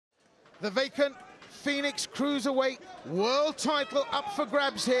The vacant Phoenix Cruiserweight World title up for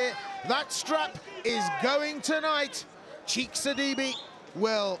grabs here. That strap is going tonight. Cheikh Sidibe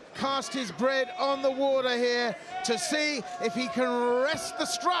will cast his bread on the water here to see if he can wrest the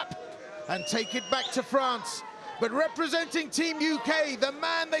strap and take it back to France. But representing Team UK, the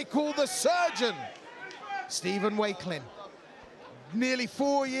man they call the surgeon, Stephen Wakeling. Nearly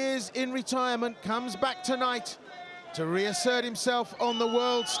 4 years in retirement, comes back tonight to reassert himself on the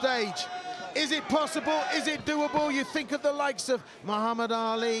world stage. Is it possible? Is it doable? You think of the likes of Muhammad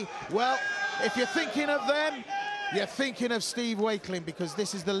Ali. Well, if you're thinking of them, you're thinking of Steve Wakeling, because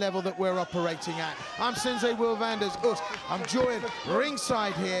this is the level that we're operating at. I'm Sensei Will Vanders. I'm joined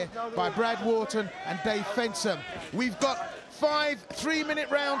ringside here by Brad Wharton and Dave Fensom. We've got 5 3-minute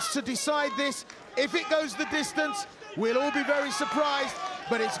rounds to decide this. If it goes the distance, we'll all be very surprised,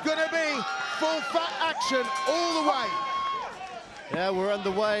 but it's gonna be full fat action all the way. Yeah, we're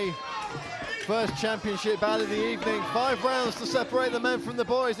underway. First championship bout of the evening. 5 rounds to separate the men from the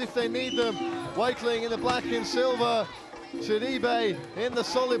boys if they need them. Wakeling in the black and silver. Sidibe in the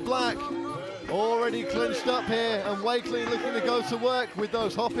solid black. Already clinched up here, and Wakeling looking to go to work with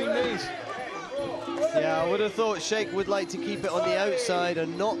those hopping knees. Yeah, I would have thought Cheikh would like to keep it on the outside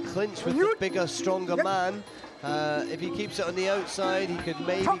and not clinch with the bigger, stronger man. If he keeps it on the outside, he could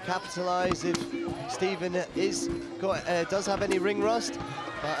maybe capitalise if Stephen does have any ring rust.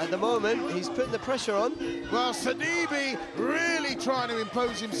 But at the moment, he's putting the pressure on. Well, Sidibe really trying to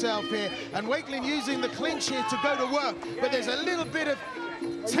impose himself here, and Wakeling using the clinch here to go to work. But there's a little bit of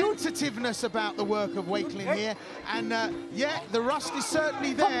tentativeness about the work of Wakeling here, and yeah, the rust is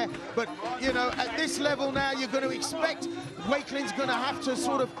certainly there, but you know, at this level now, you're going to expect Wakeling's going to have to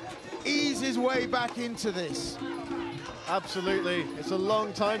sort of ease his way back into this. Absolutely. It's a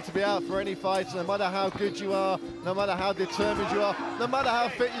long time to be out for any fights, no matter how good you are, no matter how determined you are, no matter how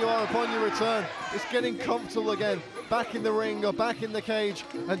fit you are upon your return. It's getting comfortable again, back in the ring or back in the cage,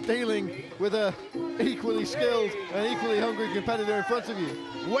 and dealing with a equally skilled and equally hungry competitor in front of you.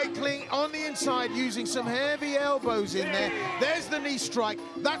 Wakeling on the inside using some heavy elbows in there. There's the knee strike.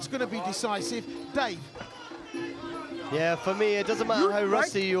 That's going to be decisive. Dave. Yeah, for me, it doesn't matter how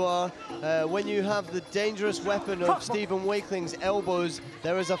rusty you are. When you have the dangerous weapon of Stephen Wakeling's elbows,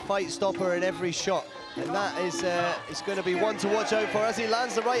 there is a fight stopper in every shot. And that is it's going to be one to watch out for as he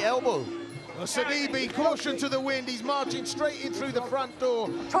lands the right elbow. Well, Sidibe, caution to the wind. He's marching straight in through the front door,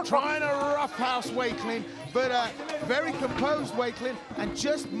 trying to roughhouse Wakeling, but very composed Wakeling, and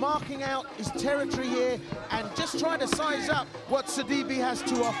just marking out his territory here and just trying to size up what Sidibe has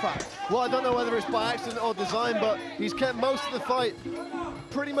to offer. Well, I don't know whether it's by accident or design, but he's kept most of the fight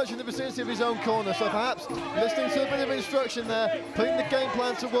pretty much in the vicinity of his own corner, so perhaps listening to a bit of instruction there, putting the game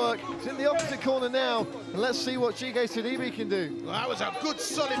plan to work. He's in the opposite corner now, and let's see what Cheikh Sidibe can do. Well, that was a good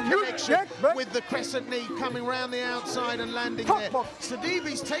solid connection with the crescent knee coming round the outside and landing there.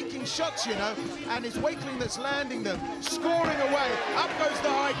 Sidibe's taking shots, you know, and it's Wakeling that's landing them, scoring away. Up goes the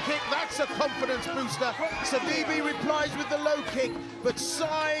high kick, that's a confidence booster. Sidibe replies with the low kick, but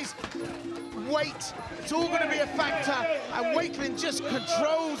size, weight, it's all going to be a factor, and Wakeling just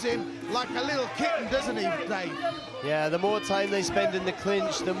controls him like a little kitten, doesn't he, Dave? Yeah, the more time they spend in the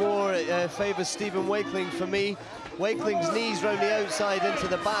clinch, the more it favours Stephen Wakeling for me. Wakeling's knees round the outside into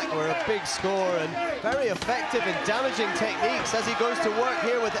the back were a big score, and very effective and damaging techniques as he goes to work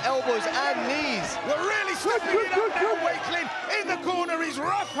here with elbows and knees. We're really stepping it up now, Wakeling in the corner, he's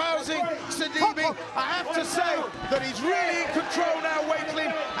roughhousing Sidibe. I have to say that he's really in control now,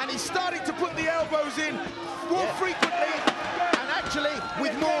 Wakeling, and he's starting to put the elbows in more frequently and actually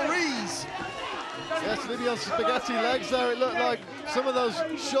with more ease. Yes, Sidibe on spaghetti legs there. It looked like some of those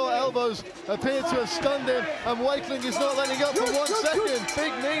short elbows appeared to have stunned him, and Wakeling is not letting up for 1 second.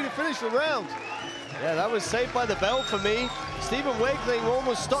 Big knee to finish the round. Yeah, that was saved by the bell for me. Stephen Wakeling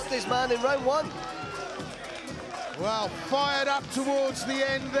almost stopped this man in round 1. Well, fired up towards the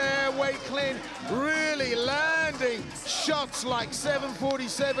end there, Wakeling really landing shots like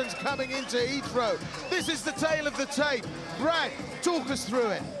 747s coming into Heathrow. This is the tale of the tape. Brad, talk us through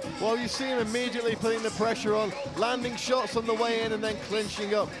it. Well, you see him immediately putting the pressure on, landing shots on the way in and then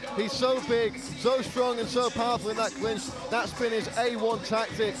clinching up. He's so big, so strong and so powerful in that clinch. That's been his A1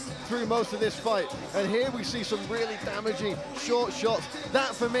 tactic through most of this fight. And here we see some really damaging short shots.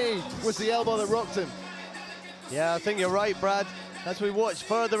 That, for me, was the elbow that rocked him. Yeah, I think you're right, Brad. As we watch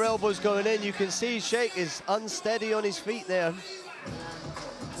further elbows going in, you can see Cheikh is unsteady on his feet there.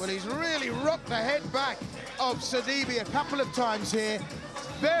 Well, he's really rocked the head back of Sidibe a couple of times here.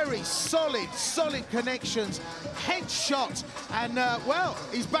 Very solid connections, headshot, and well,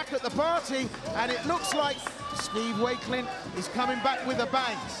 he's back at the party, and it looks like Steve Wakeling is coming back with a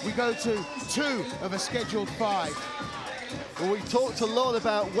bang. We go to 2 of a scheduled 5. Well, we talked a lot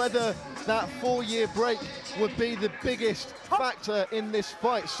about whether that 4-year break would be the biggest factor in this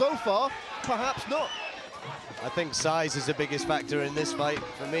fight. So far, perhaps not. I think size is the biggest factor in this fight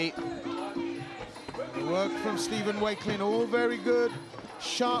for me. Work from Stephen Wakeling, all very good.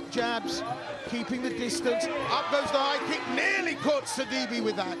 Sharp jabs, keeping the distance. Up goes the high kick, nearly caught Sidibe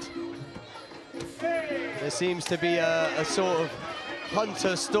with that. There seems to be a sort of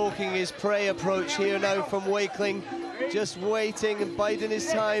hunter stalking his prey approach here now from Wakeling. Just waiting and biding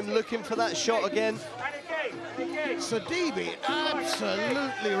his time, looking for that shot again. Sidibe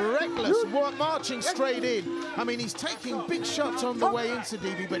absolutely reckless, marching straight in. I mean, he's taking big shots on the way in,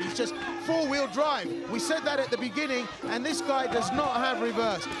 Sidibe, but he's just 4-wheel drive. We said that at the beginning, and this guy does not have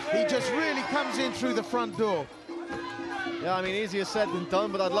reverse. He just really comes in through the front door. Yeah, I mean, easier said than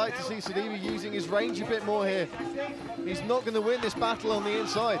done, but I'd like to see Sidibe using his range a bit more here. He's not going to win this battle on the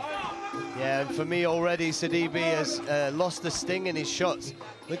inside. Yeah, and for me already, Sidibe has lost the sting in his shots.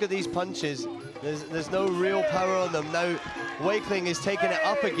 Look at these punches. There's no real power on them. Now, Wakeling is taking it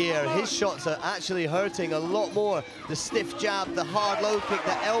up a gear. His shots are actually hurting a lot more. The stiff jab, the hard low kick,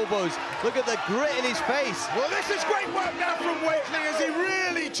 the elbows. Look at the grit in his face. Well, this is great work now from Wakeling as he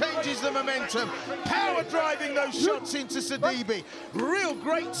really changes the momentum. Power driving those shots into Sidibe. Real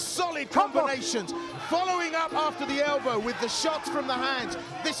great, solid combinations. Following up after the elbow with the shots from the hands.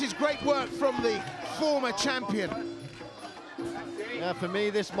 This is great work from the former champion. Yeah, for me,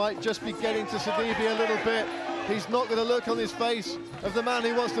 this might just be getting to Sidibe a little bit. He's not going to look on his face of the man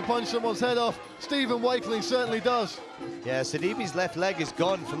who wants to punch someone's head off. Stephen Wakeling certainly does. Yeah, Sidibe's left leg is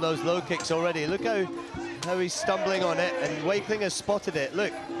gone from those low kicks already. Look how he's stumbling on it, and Wakeling has spotted it.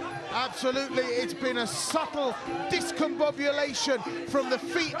 Look. Absolutely, it's been a subtle discombobulation from the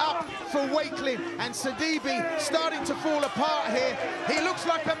feet up for Wakeling, and Sidibe starting to fall apart here. He looks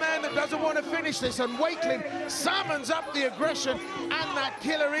like a man that doesn't want to finish this, and Wakeling summons up the aggression and that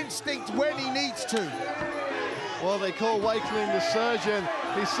killer instinct when he needs to. Well, they call Wakeling the surgeon.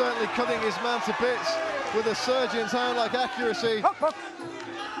 He's certainly cutting his man to bits with a surgeon's hand-like accuracy.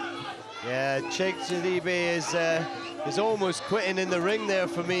 Yeah, Cheikh Sidibe is almost quitting in the ring there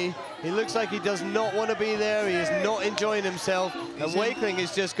for me. He looks like he does not want to be there. He is not enjoying himself. And Wakeling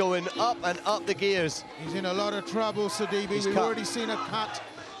is just going up and up the gears. He's in a lot of trouble, Sidibe. We've already seen a cut,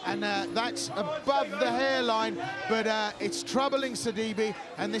 and that's above the hairline, but it's troubling Sidibe,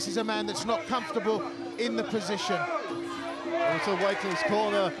 and this is a man that's not comfortable in the position. Also Wakeling's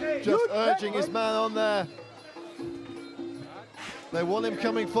corner just urging his man on there. They want him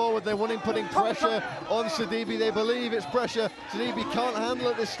coming forward, they want him putting pressure on Sidibe. They believe it's pressure Sidibe can't handle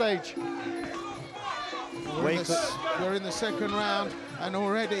at this stage. We're in the second round, and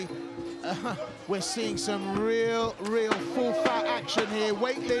already we're seeing some real full fat action here.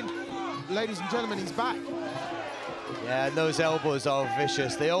 Wakeling, ladies and gentlemen, he's back. Yeah, and those elbows are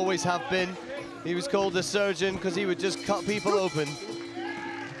vicious. They always have been. He was called the surgeon because he would just cut people open.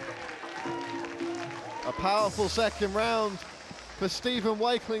 A powerful second round for Stephen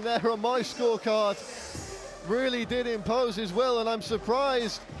Wakeling there on my scorecard. Really did impose his will, and I'm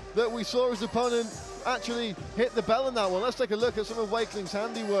surprised that we saw his opponent actually hit the bell in that one. Let's take a look at some of Wakeling's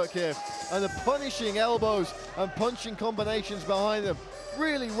handiwork here, and the punishing elbows and punching combinations behind them.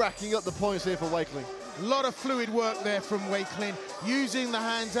 Really racking up the points here for Wakeling. A lot of fluid work there from Wakeling, using the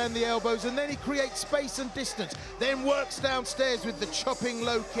hands and the elbows, and then he creates space and distance, then works downstairs with the chopping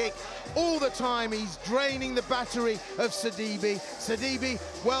low kick. All the time he's draining the battery of Sidibe. Sidibe,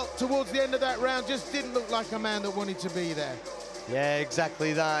 well, towards the end of that round, just didn't look like a man that wanted to be there. Yeah,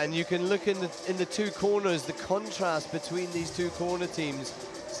 exactly that, and you can look in the two corners, the contrast between these two corner teams.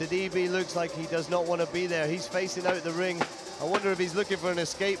 Sidibe looks like he does not want to be there. He's facing out the ring. I wonder if he's looking for an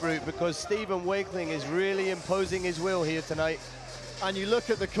escape route, because Stephen Wakeling is really imposing his will here tonight. And you look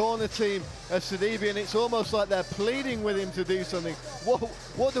at the corner team of Sidibe, and it's almost like they're pleading with him to do something.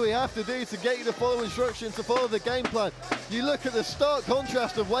 What do we have to do to get you to follow instructions, to follow the game plan? You look at the stark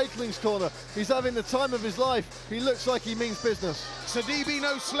contrast of Wakeling's corner. He's having the time of his life. He looks like he means business. Sidibe,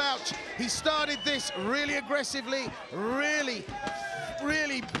 no slouch. He started this really aggressively, really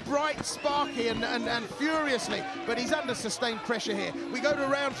bright, sparky, and furiously, but he's under sustained pressure here. We go to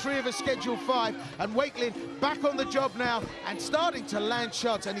round 3 of a schedule 5, and Wakeling back on the job now and starting to land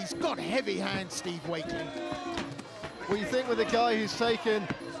shots, and he's got heavy hands, Steve Wakeling. Well, you think with a guy who's taken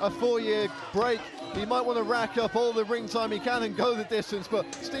a 4-year break, he might want to rack up all the ring time he can and go the distance, but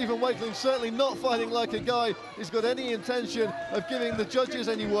Stephen Wakeling certainly not fighting like a guy who's got any intention of giving the judges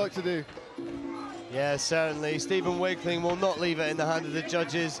any work to do. Yeah, certainly. Stephen Wakeling will not leave it in the hand of the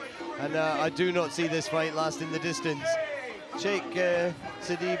judges. And I do not see this fight lasting the distance. Cheikh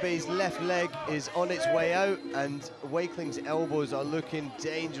Sidibe's left leg is on its way out, and Wakeling's elbows are looking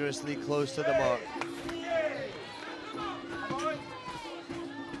dangerously close to the mark.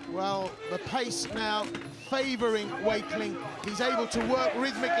 Well, the pace now favouring Wakeling. He's able to work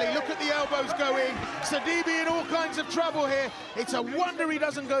rhythmically. Look at the elbows going. Sidibe in all kinds of trouble here. It's a wonder he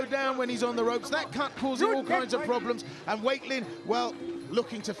doesn't go down when he's on the ropes. That cut causing all kinds of problems. And Wakeling, well,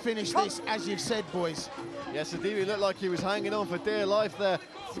 looking to finish this, as you've said, boys. Yeah, Sidibe looked like he was hanging on for dear life there.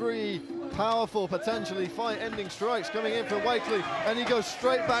 3 powerful, potentially fight-ending strikes coming in for Wakeling, and he goes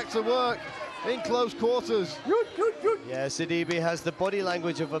straight back to work in close quarters. Yeah, Sidibe has the body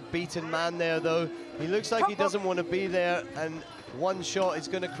language of a beaten man there, though. He looks like he doesn't want to be there, and one shot is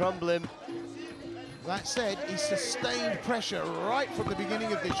going to crumble him. That said, he sustained pressure right from the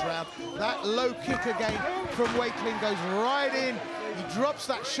beginning of this round. That low kick again from Wakeling goes right in. He drops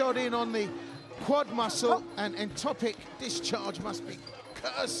that shot in on the quad muscle, and entopic discharge must be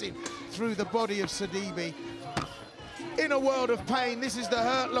coursing through the body of Sidibe. In a world of pain, this is the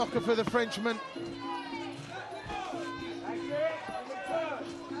hurt locker for the Frenchman.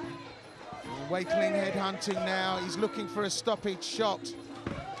 Wakeling headhunting now. He's looking for a stoppage shot.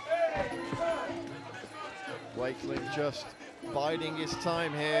 Wakeling just biding his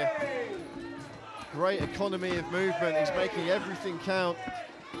time here. Great economy of movement. He's making everything count,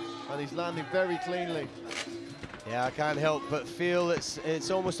 and he's landing very cleanly. Yeah, I can't help but feel it's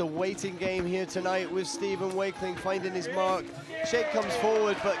almost a waiting game here tonight with Stephen Wakeling finding his mark. Cheikh comes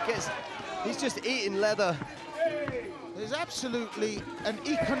forward, but he's just eating leather. There's absolutely an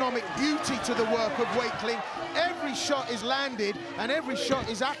economic beauty to the work of Wakeling. Every shot is landed and every shot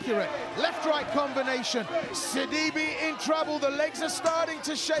is accurate. Left-right combination. Sidibe in trouble. The legs are starting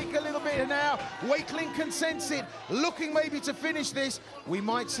to shake a little bit now. Wakeling can sense it. Looking maybe to finish this. We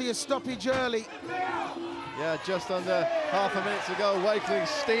might see a stoppage early. Yeah, just under half a minute to go. Wakeling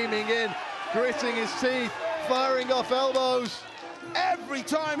steaming in, gritting his teeth, firing off elbows. Every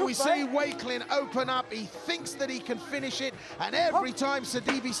time we see Wakeling open up, he thinks that he can finish it, and every time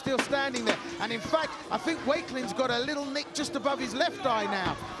Sidibe's still standing there. And in fact, I think Wakeling's got a little nick just above his left eye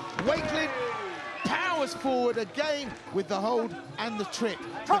now. Wakeling powers forward again with the hold and the trip.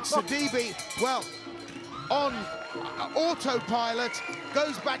 But Sidibe, well, on autopilot,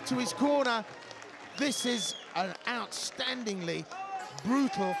 goes back to his corner. This is an outstandingly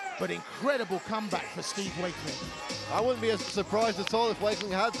brutal but incredible comeback for Steve Wakeling. I wouldn't be as surprised at all if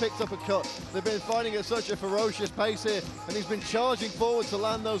Wakeling had picked up a cut. They've been fighting at such a ferocious pace here, and he's been charging forward to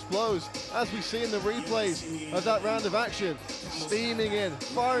land those blows, as we see in the replays of that round of action. Steaming in,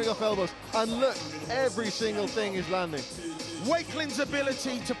 firing off elbows, and look, every single thing is landing. Wakeling's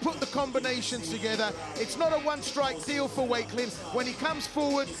ability to put the combinations together, it's not a one-strike deal for Wakeling. When he comes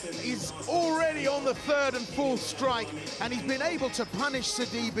forward, he's already on the 3rd and 4th strike, and he's been able to punish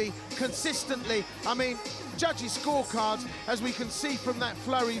Sidibe consistently. I mean, judges' scorecards, as we can see from that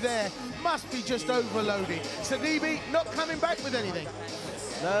flurry there, must be just overloading. Sidibe not coming back with anything.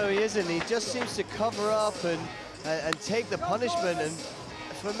 No, he isn't. He just seems to cover up and take the punishment. And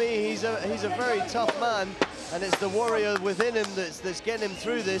for me, he's a very tough man, and it's the warrior within him that's getting him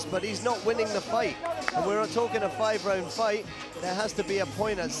through this, but he's not winning the fight. And we're talking a 5-round fight. There has to be a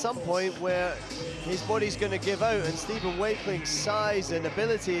point at some point where his body's going to give out, and Stephen Wakeling's size and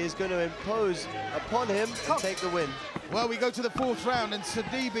ability is going to impose upon him to take the win. Well, we go to the 4th round, and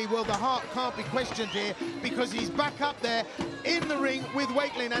Sidibe, well, the heart can't be questioned here, because he's back up there in the ring with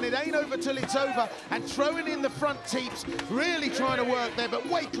Wakeling, and it ain't over till it's over, and throwing in the front teeps, really trying to work there, but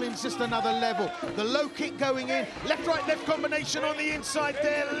Wakeling's just another level. The low kick going in, left-right, left combination on the inside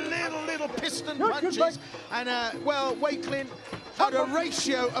there, little piston punches, and, well, Wakeling at a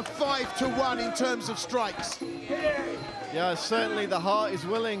ratio of 5-to-1 in terms of strikes. Yeah, certainly the heart is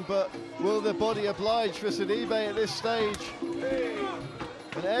willing, but will the body oblige for Sidibe at this stage?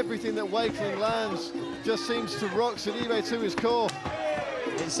 And everything that Wakeling lands just seems to rock Sidibe to his core.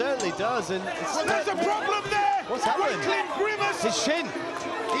 It certainly does, and well, there's a problem there! What's happening? Wakeling grimace! His shin!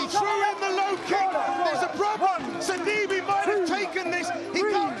 He threw in the low kick! There's a problem! Sidibe might have taken this! He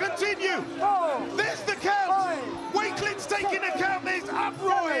can't continue! There's the count! Wakeling's taking a count! There's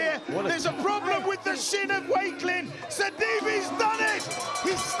uproar here! There's a problem with the shin of Wakeling! Sidibe's done it!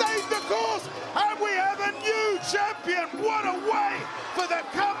 He's stayed the course! And we have a new champion! What a way for the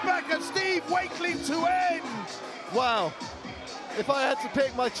comeback of Steve Wakeling to end! Wow. If I had to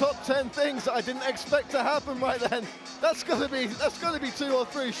pick my top 10 things that I didn't expect to happen right then, that's gonna be 2 or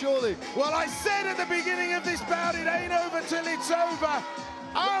 3 surely. Well, I said at the beginning of this bout, it ain't over till it's over.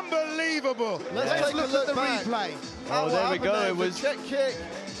 Unbelievable. Let's take look a look at the back. replay. Oh, there we go. It was check kick.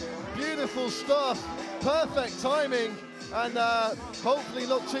 Beautiful stuff, perfect timing, and hopefully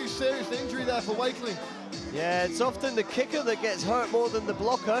not too serious injury there for Wakeling. Yeah, it's often the kicker that gets hurt more than the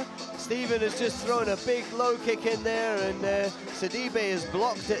blocker. Stephen has just thrown a big low kick in there, and Sidibe has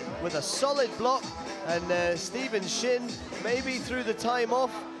blocked it with a solid block. And Stephen's shin, maybe through the time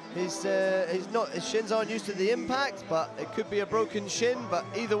off, his shins aren't used to the impact, but it could be a broken shin. But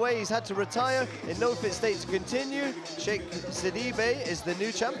either way, he's had to retire in no fit state to continue. Cheikh Sidibe is the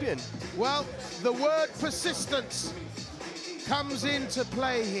new champion. Well, the word persistence comes into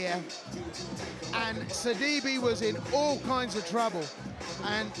play here, and Sidibe was in all kinds of trouble.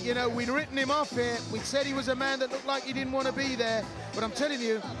 And, you know, we'd written him off here. We'd said he was a man that looked like he didn't want to be there. But I'm telling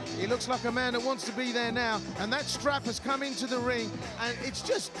you, he looks like a man that wants to be there now. And that strap has come into the ring. And it's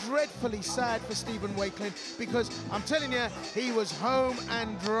just dreadfully sad for Stephen Wakeling, because I'm telling you, he was home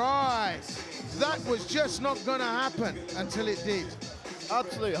and dry. That was just not going to happen until it did.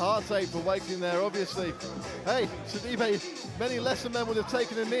 Absolute heartache for Wakeling there, obviously. Hey, Sidibe, many lesser men would have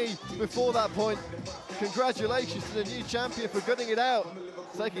taken a knee before that point. Congratulations to the new champion for gutting it out,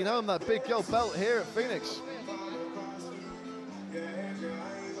 taking home that big gold belt here at Phoenix.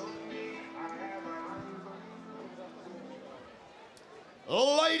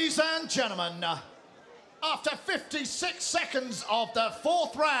 Ladies and gentlemen, after 56 seconds of the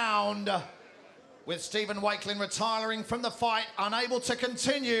 4th round, with Stephen Wakeling retiring from the fight, unable to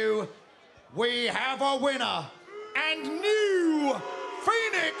continue, we have a winner and new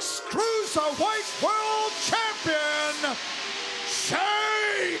Phoenix Cruiserweight World Champion,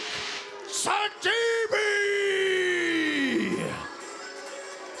 Cheikh Sidibe!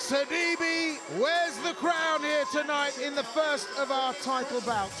 Sidibe wears the crown here tonight in the first of our title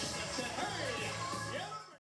bouts.